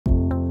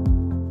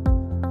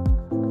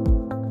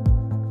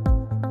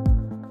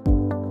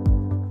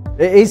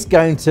It is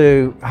going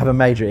to have a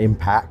major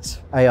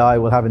impact. AI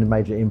will have a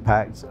major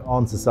impact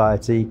on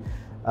society.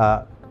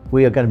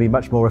 We are going to be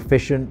much more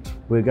efficient.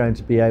 We're going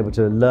to be able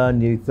to learn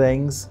new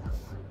things.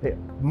 It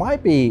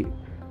might be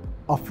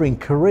offering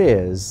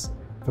careers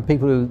for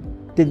people who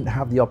didn't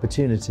have the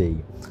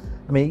opportunity.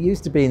 I mean, it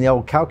used to be in the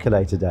old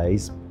calculator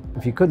days,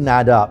 if you couldn't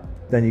add up,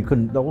 then you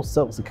couldn't, all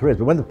sorts of careers.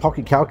 But when the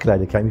pocket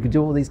calculator came, you could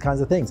do all these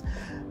kinds of things.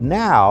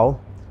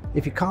 Now,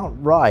 if you can't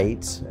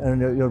write,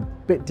 and you're a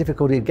bit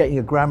difficult in getting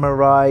your grammar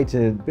right,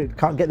 and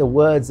can't get the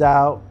words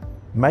out,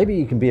 maybe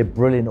you can be a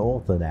brilliant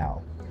author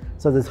now.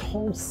 So there's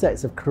whole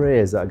sets of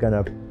careers that are going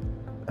to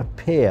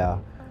appear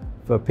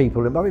for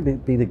people. It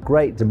might be the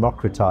great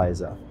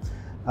democratizer.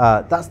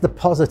 That's the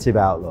positive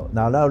outlook.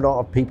 Now, I know a lot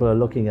of people are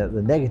looking at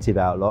the negative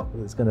outlook.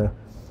 It's going to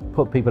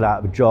put people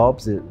out of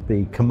jobs. It'll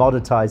be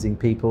commoditizing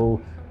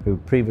people who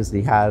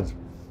previously had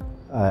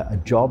a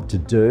job to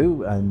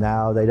do, and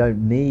now they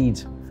don't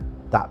need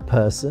that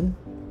person.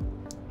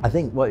 I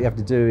think what you have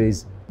to do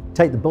is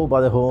take the bull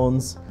by the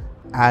horns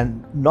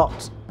and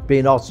not be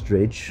an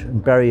ostrich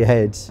and bury your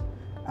head,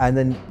 and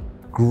then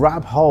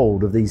grab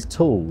hold of these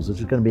tools, which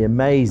are going to be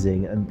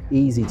amazing and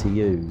easy to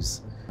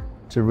use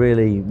to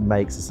really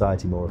make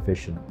society more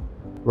efficient.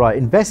 Right,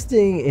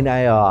 investing in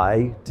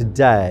AI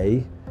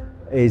today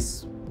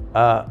is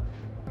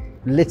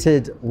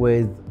littered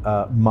with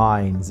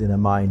mines in a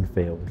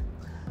minefield.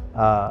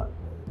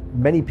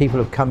 Many people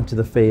have come to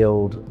the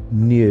field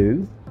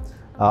new.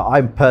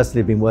 I personally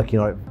have been working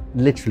on it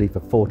literally for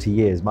 40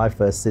 years. My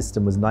first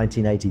system was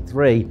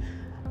 1983,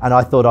 and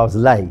I thought I was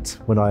late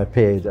when I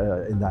appeared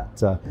at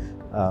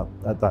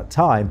that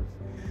time.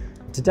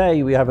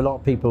 Today we have a lot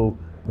of people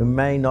who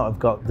may not have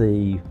got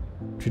the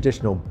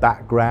traditional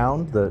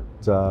background that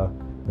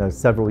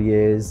several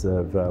years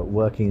of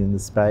working in the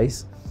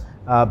space,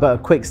 but are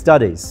quick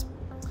studies.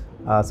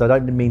 So I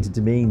don't mean to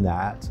demean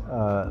that,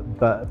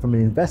 but from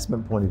an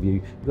investment point of view,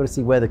 you've got to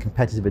see where the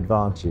competitive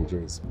advantage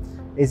is.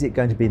 Is it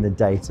going to be in the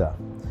data?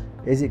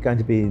 Is it going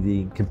to be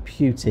the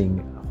computing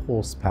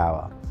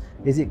horsepower?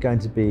 Is it going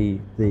to be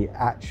the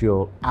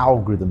actual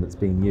algorithm that's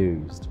being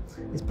used?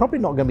 It's probably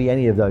not going to be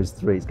any of those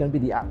three. It's going to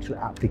be the actual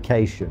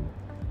application.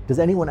 Does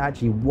anyone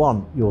actually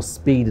want your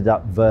speeded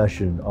up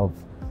version of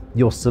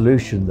your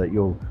solution that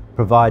you're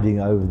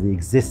providing over the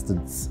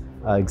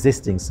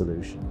existing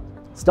solution?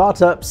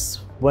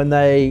 Startups, when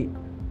they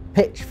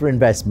pitch for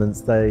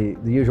investments, the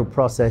usual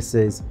process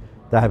is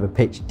they have a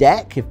pitch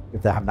deck if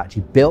they haven't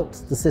actually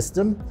built the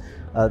system.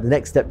 The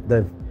next step,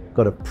 they've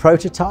got a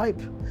prototype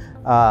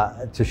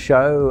to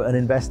show an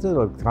investor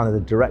or kind of the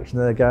direction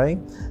they're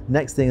going.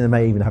 Next thing, they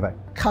may even have a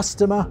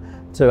customer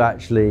to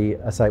actually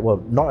say,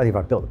 well, not only have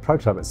I built the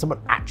prototype, but someone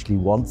actually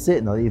wants it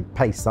and I need to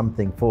pay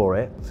something for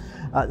it.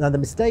 Now the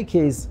mistake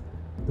is,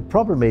 the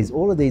problem is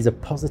all of these are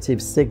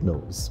positive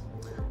signals.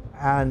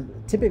 And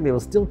typically it will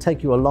still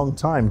take you a long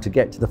time to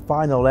get to the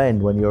final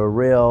end when you're a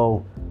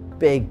real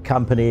big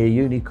company, a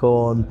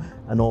unicorn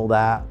and all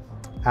that.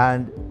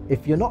 And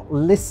if you're not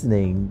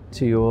listening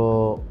to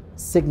your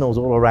signals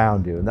all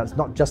around you, and that's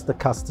not just the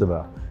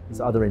customer, it's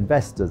other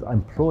investors,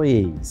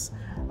 employees,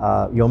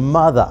 your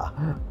mother,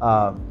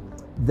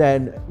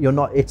 then if you're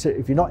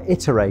not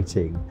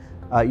iterating,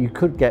 you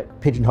could get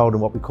pigeonholed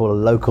in what we call a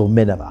local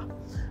minima,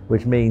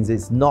 which means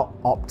it's not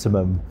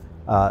optimum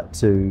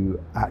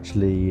to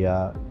actually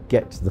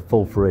get to the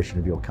full fruition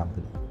of your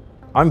company.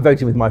 I'm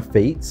voting with my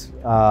feet.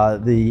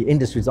 The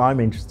industries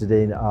I'm interested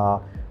in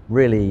are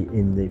really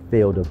in the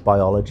field of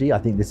biology. I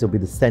think this will be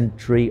the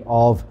century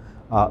of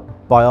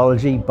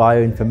biology,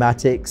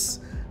 bioinformatics,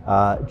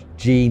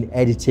 gene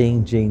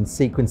editing, gene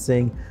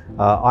sequencing.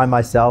 I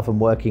myself am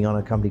working on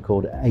a company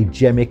called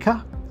Adjunct.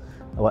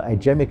 What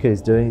Adjunct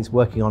is doing is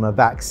working on a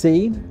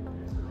vaccine.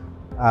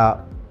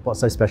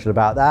 What's so special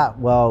about that?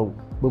 Well,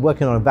 we're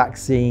working on a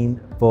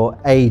vaccine for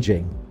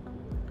aging.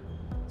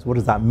 So what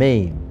does that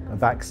mean? A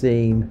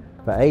vaccine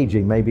for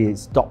aging, maybe it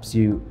stops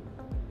you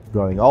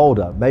growing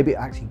older. Maybe it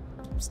actually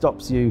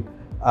stops you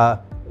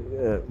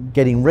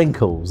getting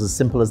wrinkles, as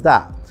simple as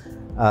that.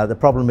 The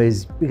problem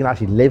is we can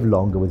actually live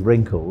longer with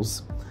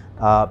wrinkles,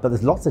 but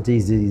there's lots of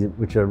diseases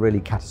which are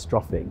really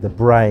catastrophic. The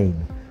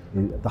brain,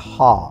 the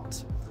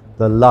heart,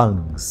 the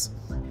lungs,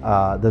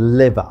 the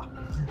liver.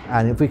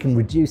 And if we can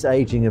reduce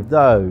aging of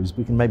those,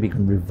 maybe we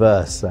can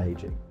reverse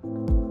aging.